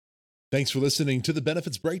Thanks for listening to the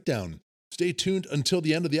Benefits Breakdown. Stay tuned until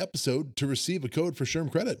the end of the episode to receive a code for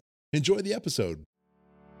SHRM credit. Enjoy the episode.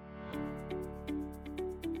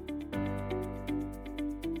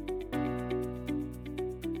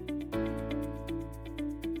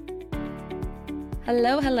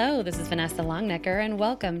 Hello. This is Vanessa Longnecker, and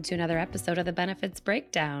welcome to another episode of the Benefits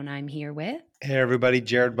Breakdown. I'm here with... Hey, everybody.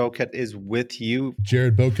 Jared Bocutt is with you.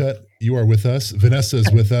 Jared Bocutt, you are with us. Vanessa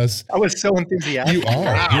is with us. I was so enthusiastic. You are.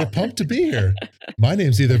 Wow. You're pumped to be here. My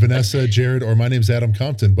name's either Vanessa, Jared, or my name's Adam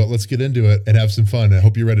Compton, but let's get into it and have some fun. I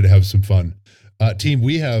hope you're ready to have some fun. Team,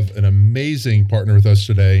 we have an amazing partner with us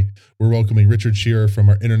today. We're welcoming Richard Shearer from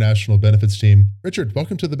our international benefits team. Richard,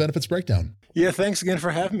 welcome to the Benefits Breakdown. Yeah, thanks again for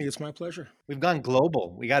having me. It's my pleasure. We've gone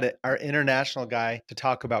global. We got our international guy to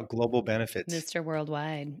talk about global benefits. Mr.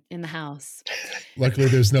 Worldwide in the house. Luckily,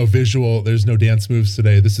 there's no visual, there's no dance moves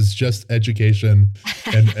today. This is just education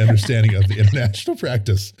and understanding of the international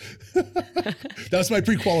practice. That's my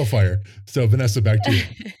pre-qualifier. So Vanessa, back to you.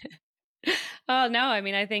 Oh, no. I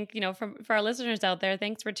mean, I think, for our listeners out there,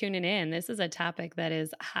 thanks for tuning in. This is a topic that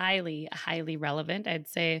is highly, highly relevant. I'd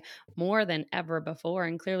say more than ever before.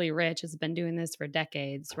 And clearly, Rich has been doing this for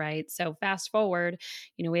decades, right? So fast forward,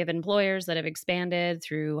 we have employers that have expanded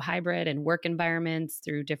through hybrid and work environments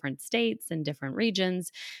through different states and different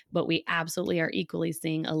regions. But we absolutely are equally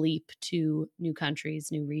seeing a leap to new countries,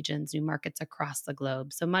 new regions, new markets across the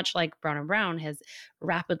globe. So much like Brown & Brown has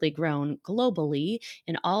rapidly grown globally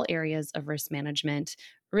in all areas of risk management,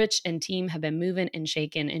 Rich and team have been moving and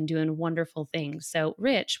shaking and doing wonderful things. So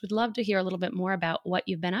Rich, would love to hear a little bit more about what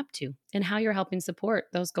you've been up to and how you're helping support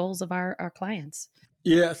those goals of our clients.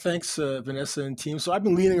 Yeah, thanks, Vanessa and team. So I've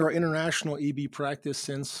been leading our international EB practice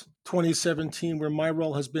since 2017, where my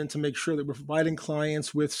role has been to make sure that we're providing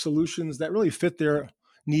clients with solutions that really fit their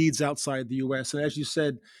needs outside the U.S. And as you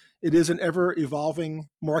said, it is an ever-evolving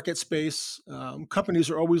market space. Companies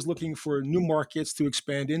are always looking for new markets to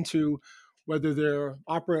expand into, whether they're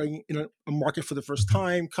operating in a market for the first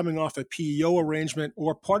time, coming off a PEO arrangement,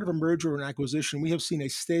 or part of a merger or an acquisition. We have seen a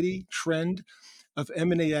steady trend of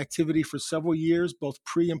M&A activity for several years, both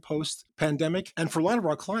pre and post pandemic. And for a lot of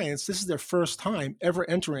our clients, this is their first time ever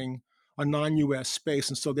entering a non-US space.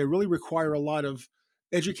 And so they really require a lot of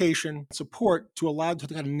education, support to allow them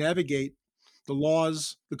to kind of navigate the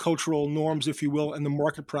laws, the cultural norms, if you will, and the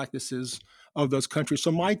market practices of those countries.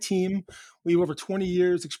 So my team, we have over 20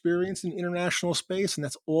 years experience in international space, and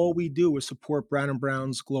that's all we do is support Brown &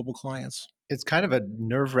 Brown's global clients. It's kind of a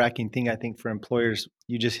nerve-wracking thing, I think, for employers.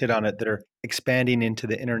 You just hit on it, that are expanding into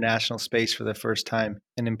the international space for the first time.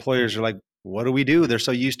 And employers are like, what do we do? They're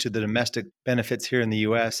so used to the domestic benefits here in the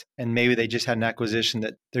US, and maybe they just had an acquisition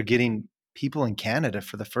that they're getting people in Canada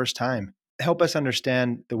for the first time. Help us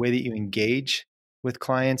understand the way that you engage with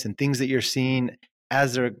clients and things that you're seeing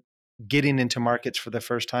as they're getting into markets for the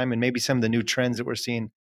first time, and maybe some of the new trends that we're seeing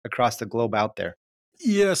across the globe out there.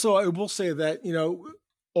 Yeah, so I will say that,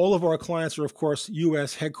 all of our clients are, of course,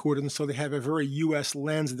 U.S. headquartered, and so they have a very U.S.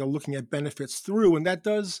 lens that they're looking at benefits through, and that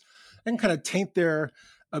does and kind of taint their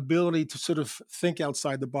ability to sort of think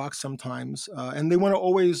outside the box sometimes. And they want to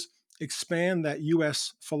always expand that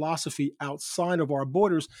U.S. philosophy outside of our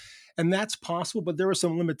borders. And that's possible, but there are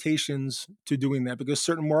some limitations to doing that because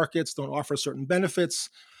certain markets don't offer certain benefits.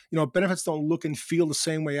 Benefits don't look and feel the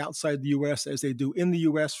same way outside the U.S. as they do in the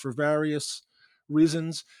U.S. for various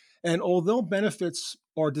reasons. And although benefits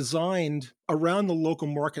are designed around the local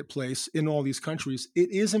marketplace in all these countries,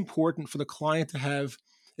 it is important for the client to have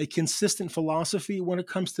a consistent philosophy when it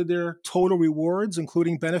comes to their total rewards,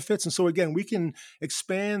 including benefits. And so again, we can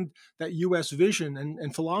expand that U.S. vision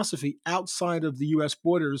and philosophy outside of the U.S.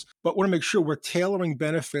 borders, but want to make sure we're tailoring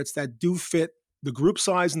benefits that do fit the group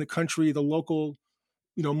size in the country, the local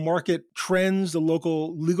market trends, the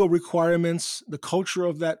local legal requirements, the culture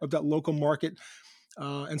of that local market.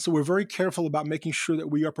 And so we're very careful about making sure that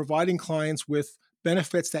we are providing clients with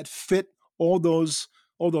benefits that fit all those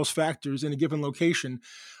factors in a given location.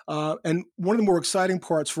 And one of the more exciting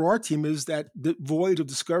parts for our team is that the voyage of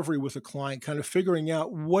discovery with a client, kind of figuring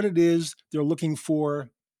out what it is they're looking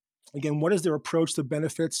for. Again, what is their approach to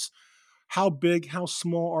benefits? How big, how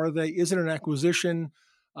small are they? Is it an acquisition?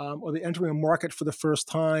 Are they entering a market for the first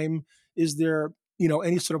time? Is there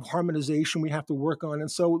any sort of harmonization we have to work on? And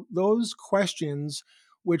so those questions,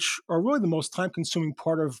 which are really the most time-consuming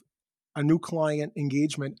part of a new client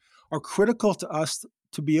engagement, are critical to us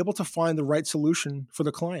to be able to find the right solution for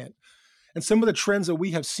the client. And some of the trends that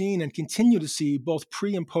we have seen and continue to see both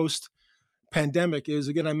pre and post pandemic is,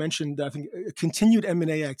 again, I mentioned, I think, continued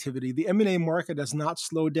M&A activity. The M&A market has not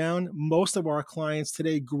slowed down. Most of our clients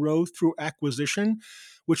today grow through acquisition,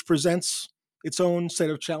 which presents its own set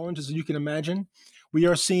of challenges, as you can imagine. We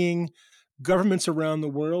are seeing governments around the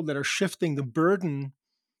world that are shifting the burden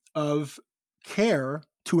of care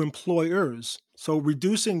to employers. So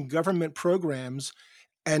reducing government programs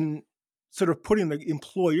and sort of putting the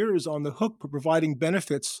employers on the hook for providing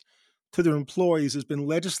benefits to their employees. There's been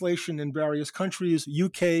legislation in various countries,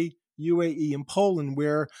 UK, UAE, and Poland,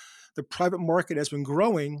 where the private market has been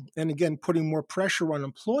growing and again putting more pressure on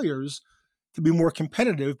employers to be more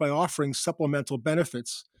competitive by offering supplemental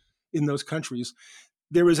benefits in those countries.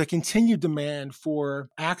 There is a continued demand for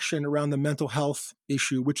action around the mental health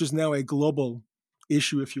issue, which is now a global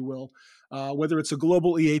issue, if you will. Whether it's a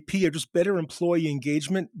global EAP or just better employee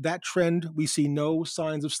engagement, that trend we see no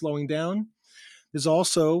signs of slowing down. There's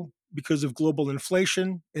also, because of global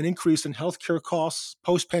inflation, an increase in healthcare costs,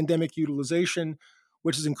 post-pandemic utilization,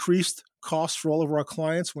 which has increased costs for all of our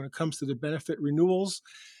clients when it comes to the benefit renewals.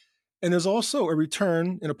 And there's also a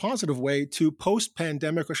return in a positive way to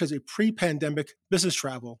post-pandemic, or should I say pre-pandemic business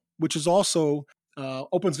travel, which is also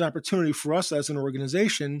opens an opportunity for us as an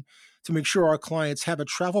organization to make sure our clients have a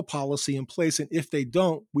travel policy in place. And if they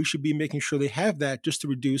don't, we should be making sure they have that just to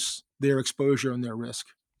reduce their exposure and their risk.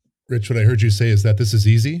 Rich, what I heard you say is that this is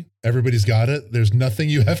easy. Everybody's got it. There's nothing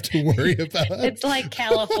you have to worry about. It's like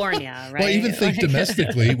California, right? Well, even think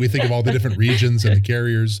domestically, we think of all the different regions and the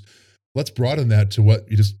carriers. Let's broaden that to what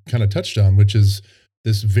you just kind of touched on, which is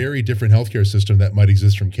this very different healthcare system that might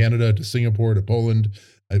exist from Canada to Singapore to Poland.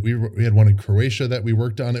 We had one in Croatia that we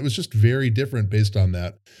worked on. It was just very different based on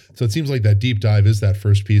that. So it seems like that deep dive is that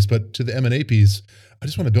first piece. But to the M&A piece, I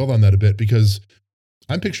just want to build on that a bit because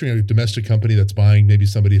I'm picturing a domestic company that's buying maybe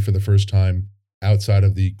somebody for the first time outside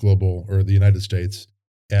of the global or the United States.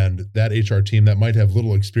 And that HR team that might have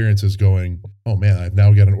little experiences going, oh man, I've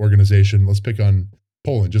now got an organization. Let's pick on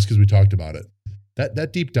Poland just because we talked about it.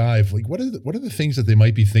 That deep dive, like what are the things that they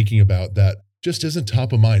might be thinking about that just isn't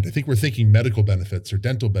top of mind? I think we're thinking medical benefits or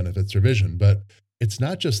dental benefits or vision, but it's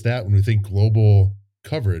not just that when we think global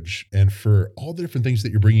coverage. And for all the different things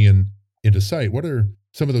that you're bringing into sight, what are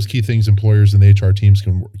some of those key things employers and the HR teams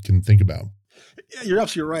can think about? You're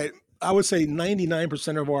absolutely right. I would say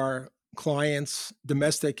 99% of our clients,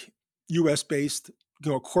 domestic, US-based,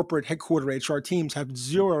 corporate headquarter HR teams have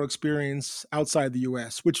zero experience outside the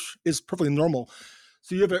US, which is perfectly normal.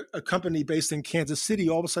 So you have a company based in Kansas City,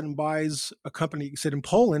 all of a sudden buys a company, said in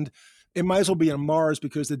Poland, it might as well be on Mars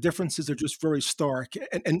because the differences are just very stark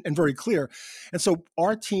and very clear. And so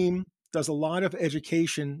our team does a lot of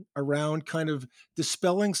education around kind of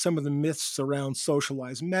dispelling some of the myths around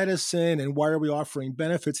socialized medicine and why are we offering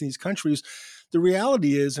benefits in these countries. The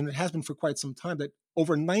reality is, and it has been for quite some time, that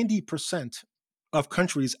over 90% of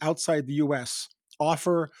countries outside the US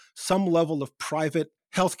offer some level of private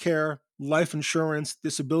healthcare, life insurance,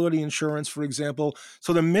 disability insurance, for example.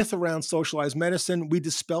 So the myth around socialized medicine, we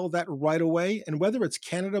dispel that right away. And whether it's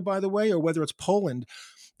Canada, by the way, or whether it's Poland,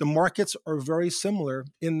 the markets are very similar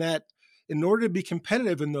in that in order to be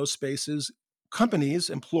competitive in those spaces, companies,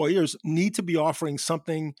 employers need to be offering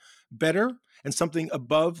something better and something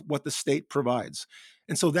above what the state provides.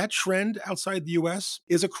 And so that trend outside the US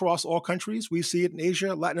is across all countries. We see it in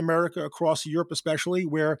Asia, Latin America, across Europe especially,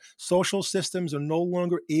 where social systems are no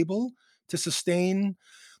longer able to sustain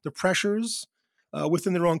the pressures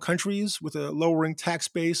within their own countries with a lowering tax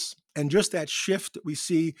base. And just that shift that we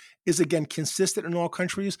see is, again, consistent in all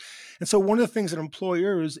countries. And so one of the things that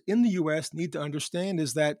employers in the US need to understand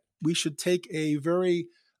is that we should take a very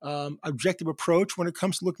objective approach when it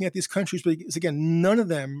comes to looking at these countries, because, again, none of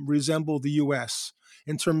them resemble the US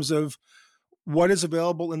in terms of what is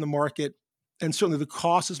available in the market. And certainly the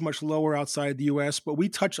cost is much lower outside the US, but we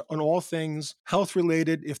touch on all things health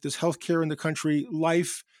related, if there's healthcare in the country,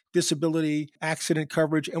 life, disability, accident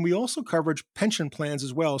coverage, and we also coverage pension plans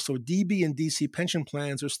as well. So DB and DC pension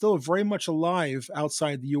plans are still very much alive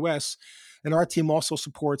outside the US. And our team also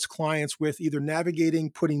supports clients with either navigating,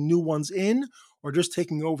 putting new ones in, or just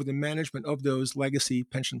taking over the management of those legacy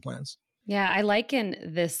pension plans. Yeah, I liken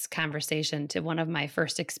this conversation to one of my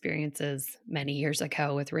first experiences many years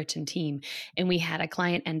ago with Rich and team. And we had a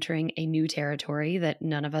client entering a new territory that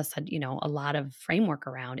none of us had, a lot of framework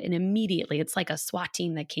around. And immediately it's like a SWAT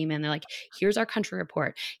team that came in. They're like, here's our country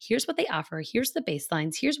report. Here's what they offer. Here's the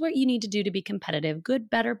baselines. Here's what you need to do to be competitive. Good,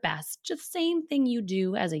 better, best. Just same thing you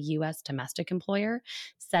do as a US domestic employer.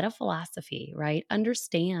 Set a philosophy, right?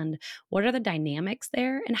 Understand what are the dynamics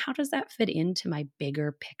there and how does that fit into my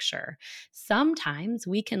bigger picture? Sometimes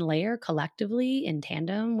we can layer collectively in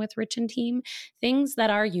tandem with Rich and team things that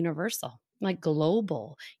are universal, like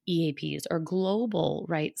global EAPs or global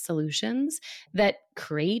solutions that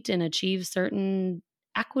create and achieve certain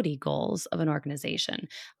equity goals of an organization.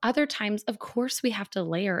 Other times, of course, we have to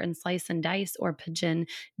layer and slice and dice or pigeon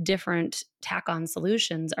different tack on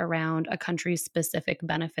solutions around a country's specific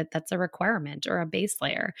benefit that's a requirement or a base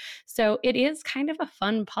layer. So it is kind of a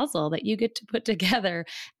fun puzzle that you get to put together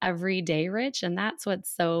every day, Rich. And that's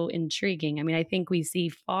what's so intriguing. I mean, I think we see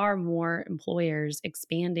far more employers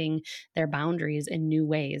expanding their boundaries in new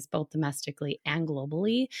ways, both domestically and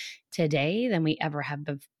globally today than we ever have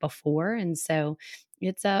before. And so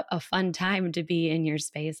it's a fun time to be in your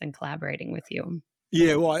space and collaborating with you.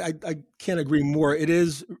 Yeah, well, I can't agree more. It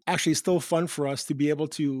is actually still fun for us to be able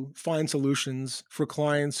to find solutions for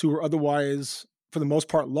clients who are otherwise, for the most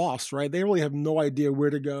part, lost, right? They really have no idea where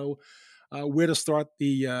to go, where to start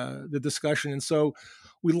the discussion. And so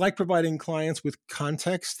we like providing clients with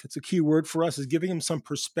context. It's a key word for us, is giving them some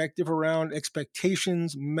perspective around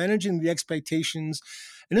expectations, managing the expectations,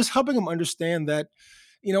 and just helping them understand that,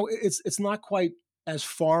 it's not quite as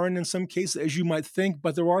foreign in some cases as you might think,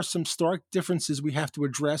 but there are some stark differences we have to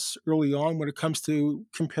address early on when it comes to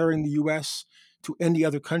comparing the US to any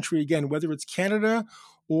other country. Again, whether it's Canada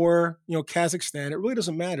or Kazakhstan, it really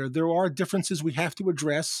doesn't matter. There are differences we have to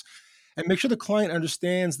address and make sure the client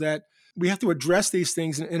understands that we have to address these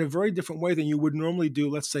things in a very different way than you would normally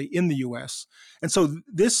do, let's say, in the US. And so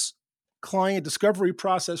this client discovery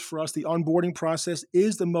process for us, the onboarding process,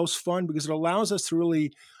 is the most fun because it allows us to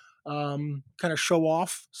really kind of show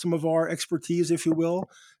off some of our expertise, if you will,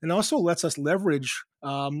 and also lets us leverage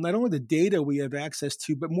not only the data we have access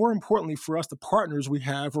to, but more importantly for us, the partners we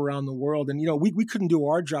have around the world. And, we couldn't do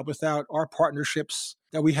our job without our partnerships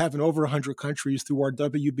that we have in over 100 countries through our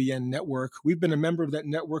WBN network. We've been a member of that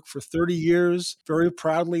network for 30 years, very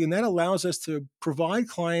proudly, and that allows us to provide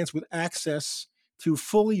clients with access to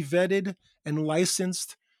fully vetted and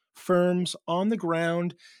licensed firms on the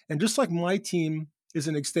ground. And just like my team is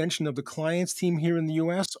an extension of the client's team here in the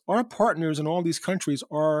US, our partners in all these countries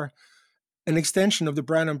are an extension of the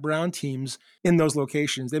Brown & Brown teams in those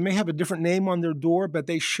locations. They may have a different name on their door, but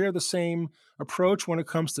they share the same approach when it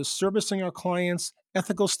comes to servicing our clients,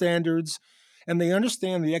 ethical standards, and they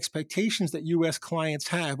understand the expectations that US clients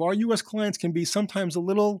have. Our US clients can be sometimes a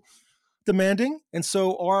little demanding, and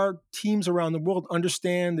so our teams around the world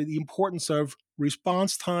understand the importance of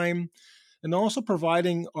response time and also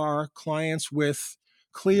providing our clients with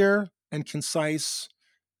clear and concise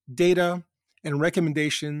data and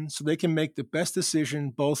recommendations so they can make the best decision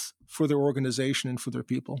both for their organization and for their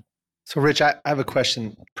people. So, Rich, I have a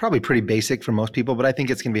question, probably pretty basic for most people, but I think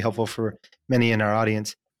it's going to be helpful for many in our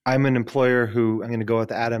audience. I'm an employer who, I'm going to go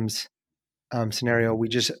with Adam's scenario. We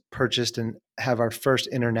just purchased and have our first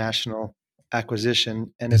international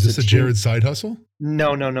acquisition. And is this a Jared side hustle?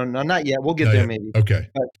 No, not yet. We'll get there maybe. Okay.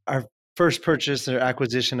 But our first purchase or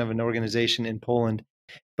acquisition of an organization in Poland.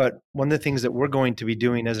 But one of the things that we're going to be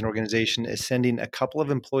doing as an organization is sending a couple of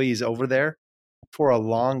employees over there for a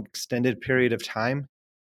long, extended period of time.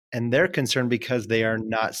 And they're concerned because they are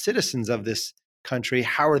not citizens of this country.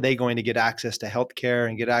 How are they going to get access to healthcare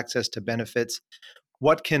and get access to benefits?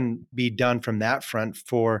 What can be done from that front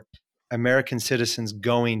for American citizens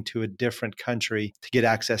going to a different country to get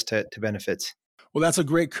access to benefits? Well, that's a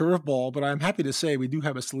great curveball, but I'm happy to say we do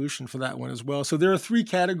have a solution for that one as well. So there are three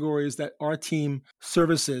categories that our team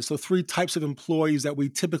services. So three types of employees that we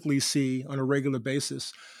typically see on a regular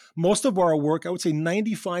basis. Most of our work, I would say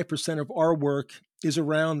 95% of our work, is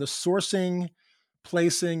around the sourcing,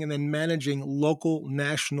 placing, and then managing local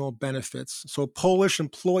national benefits. So Polish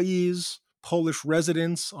employees, Polish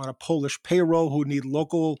residents on a Polish payroll who need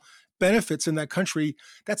local benefits in that country,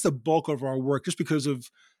 that's the bulk of our work just because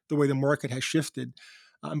of the way the market has shifted.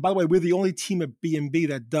 And by the way, we're the only team at B&B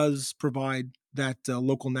that does provide that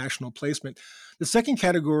local national placement. The second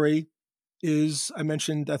category is, I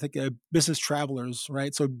mentioned, I think, business travelers,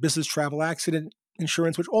 right? So business travel accident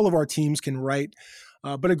insurance, which all of our teams can write,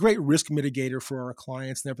 but a great risk mitigator for our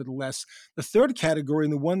clients, nevertheless. The third category,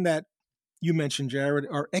 and the one that you mentioned, Jared,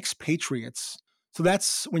 are expatriates. So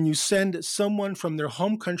that's when you send someone from their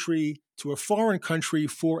home country to a foreign country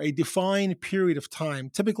for a defined period of time.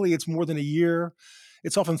 Typically, it's more than a year.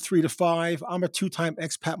 It's often 3 to 5. I'm a 2-time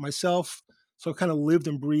expat myself, so I kind of lived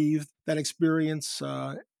and breathed that experience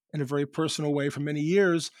in a very personal way for many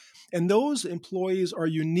years. And those employees are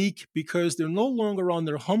unique because they're no longer on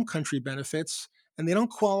their home country benefits, and they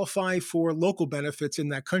don't qualify for local benefits in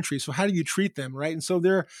that country. So how do you treat them, right? And so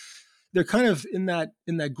they're kind of in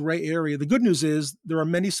that gray area. The good news is there are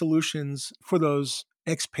many solutions for those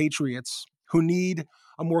expatriates who need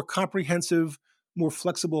a more comprehensive, more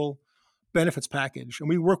flexible benefits package. And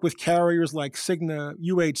we work with carriers like Cigna,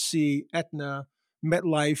 UHC, Aetna,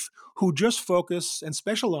 MetLife, who just focus and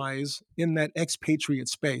specialize in that expatriate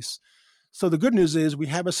space. So the good news is we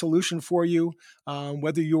have a solution for you,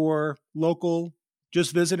 whether you're local,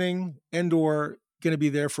 just visiting, and or going to be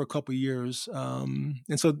there for a couple of years. And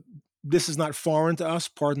so this is not foreign to us,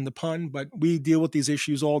 pardon the pun, but we deal with these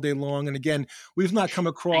issues all day long. And again, we've not come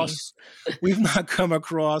across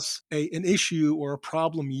an issue or a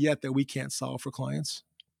problem yet that we can't solve for clients.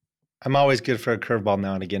 I'm always good for a curveball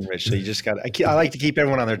now and again, Rich. So you just got I like to keep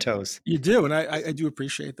everyone on their toes. You do, and I do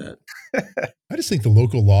appreciate that. I just think the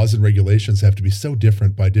local laws and regulations have to be so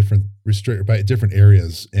different by different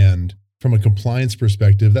areas. And from a compliance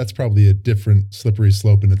perspective, that's probably a different slippery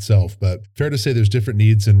slope in itself. But fair to say there's different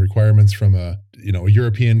needs and requirements from a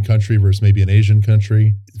European country versus maybe an Asian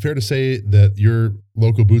country. Fair to say that your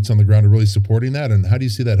local boots on the ground are really supporting that. And how do you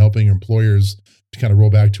see that helping employers to kind of roll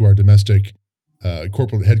back to our domestic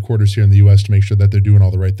corporate headquarters here in the U.S. to make sure that they're doing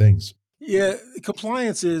all the right things? Yeah,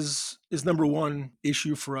 compliance is number one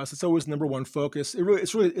issue for us. It's always number one focus.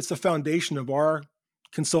 It's the foundation of our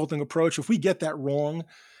consulting approach. If we get that wrong,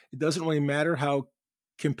 it doesn't really matter how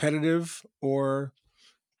competitive or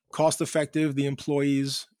cost effective the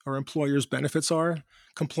employees or employers' benefits are.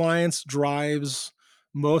 Compliance drives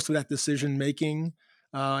most of that decision making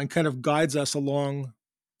and kind of guides us along,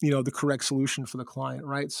 the correct solution for the client,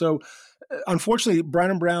 right? So unfortunately,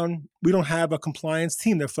 Brown & Brown, we don't have a compliance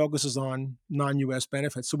team that focuses on non-U.S.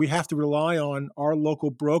 benefits. So we have to rely on our local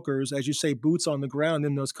brokers, as you say, boots on the ground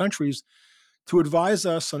in those countries, to advise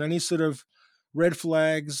us on any sort of red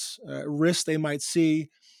flags, risks they might see.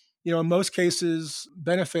 In most cases,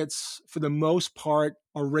 benefits, for the most part,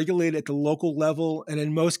 are regulated at the local level. And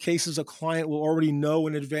in most cases, a client will already know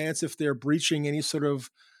in advance if they're breaching any sort of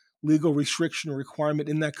legal restriction or requirement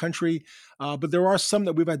in that country. But there are some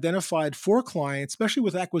that we've identified for clients, especially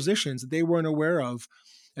with acquisitions that they weren't aware of.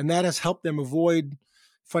 And that has helped them avoid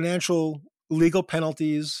financial legal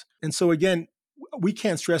penalties. And so again, we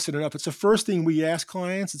can't stress it enough. It's the first thing we ask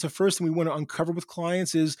clients. It's the first thing we want to uncover with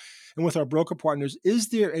clients and with our broker partners, is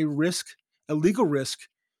there a risk, a legal risk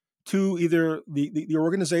to either the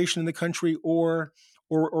organization in the country or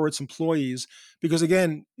its employees? Because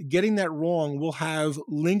again, getting that wrong will have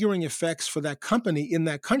lingering effects for that company in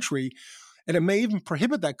that country. And it may even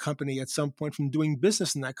prohibit that company at some point from doing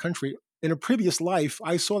business in that country. In a previous life,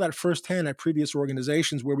 I saw that firsthand at previous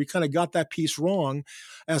organizations where we kind of got that piece wrong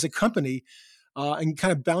as a company. And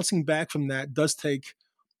kind of bouncing back from that does take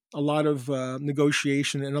a lot of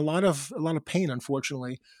negotiation and a lot of pain,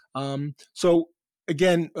 unfortunately. So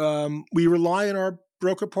again, we rely on our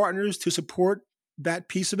broker partners to support that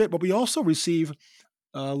piece of it, but we also receive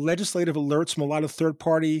legislative alerts from a lot of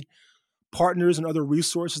third-party partners and other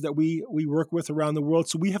resources that we work with around the world.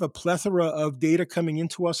 So we have a plethora of data coming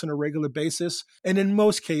into us on a regular basis. And in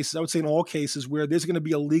most cases, I would say in all cases where there's going to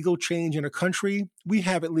be a legal change in a country, we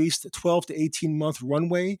have at least a 12 to 18-month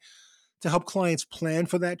runway to help clients plan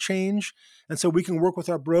for that change. And so we can work with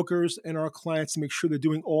our brokers and our clients to make sure they're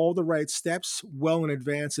doing all the right steps well in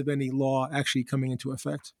advance of any law actually coming into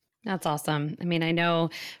effect. That's awesome. I mean, I know,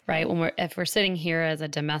 right, if we're sitting here as a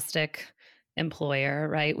domestic employer,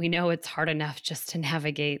 right, we know it's hard enough just to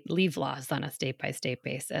navigate leave laws on a state-by-state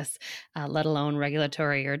basis, let alone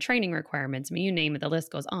regulatory or training requirements. I mean, you name it, the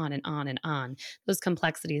list goes on and on and on. Those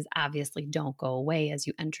complexities obviously don't go away as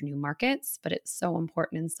you enter new markets, but it's so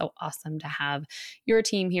important and so awesome to have your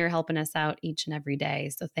team here helping us out each and every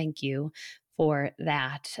day. So thank you for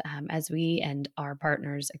that. As we and our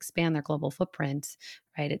partners expand their global footprint,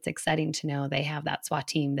 right? It's exciting to know they have that SWAT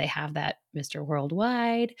team, they have that Mr.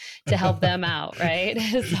 Worldwide to help them out, right?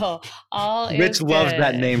 So Rich loves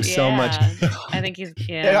that name so much. I think he's.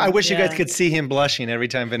 I wish you guys could see him blushing every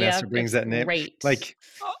time Vanessa brings that name. Great. Like,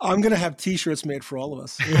 I'm going to have T-shirts made for all of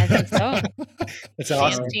us. I think so. It's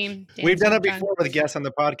awesome. We've done it before with guests on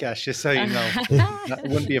the podcast, just so you know. It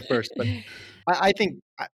wouldn't be a first, but I think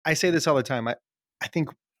I say this all the time. I think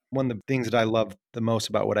one of the things that I love the most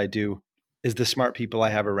about what I do is the smart people I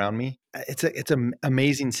have around me. It's an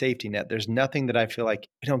amazing safety net. There's nothing that I feel like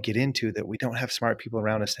we don't get into that we don't have smart people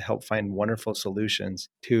around us to help find wonderful solutions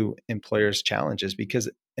to employers' challenges, because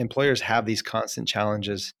employers have these constant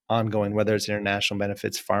challenges ongoing, whether it's international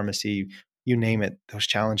benefits, pharmacy, you name it. Those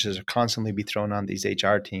challenges are constantly be thrown on these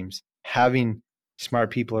HR teams. Having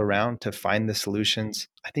smart people around to find the solutions,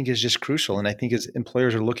 I think is just crucial. And I think as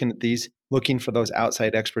employers are looking for those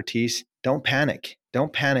outside expertise, don't panic.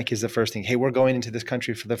 Don't panic is the first thing. Hey, we're going into this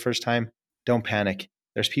country for the first time. Don't panic.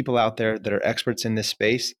 There's people out there that are experts in this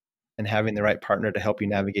space, and having the right partner to help you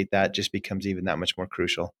navigate that just becomes even that much more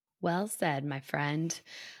crucial. Well said, my friend.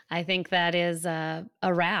 I think that is a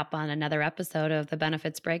wrap on another episode of the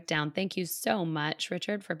Benefits Breakdown. Thank you so much,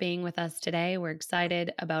 Richard, for being with us today. We're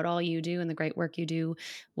excited about all you do and the great work you do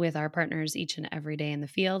with our partners each and every day in the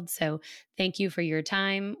field. So thank you for your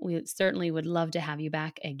time. We certainly would love to have you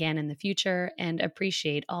back again in the future and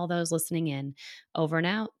appreciate all those listening in. Over and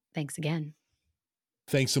out. Thanks again.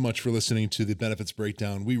 Thanks so much for listening to the Benefits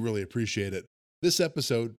Breakdown. We really appreciate it. This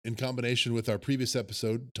episode, in combination with our previous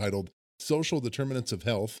episode titled Social Determinants of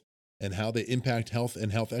Health and How They Impact Health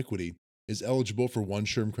and Health Equity, is eligible for 1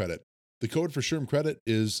 SHRM credit. The code for SHRM credit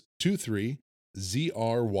is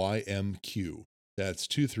 23ZRYMQ. That's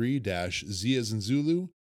 23-Z as in Zulu,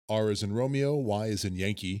 R as in Romeo, Y as in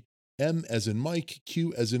Yankee, M as in Mike,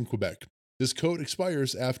 Q as in Quebec. This code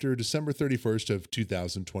expires after December 31st of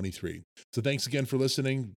 2023. So thanks again for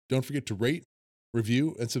listening. Don't forget to rate,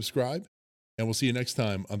 review, and subscribe. And we'll see you next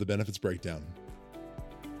time on the Benefits Breakdown.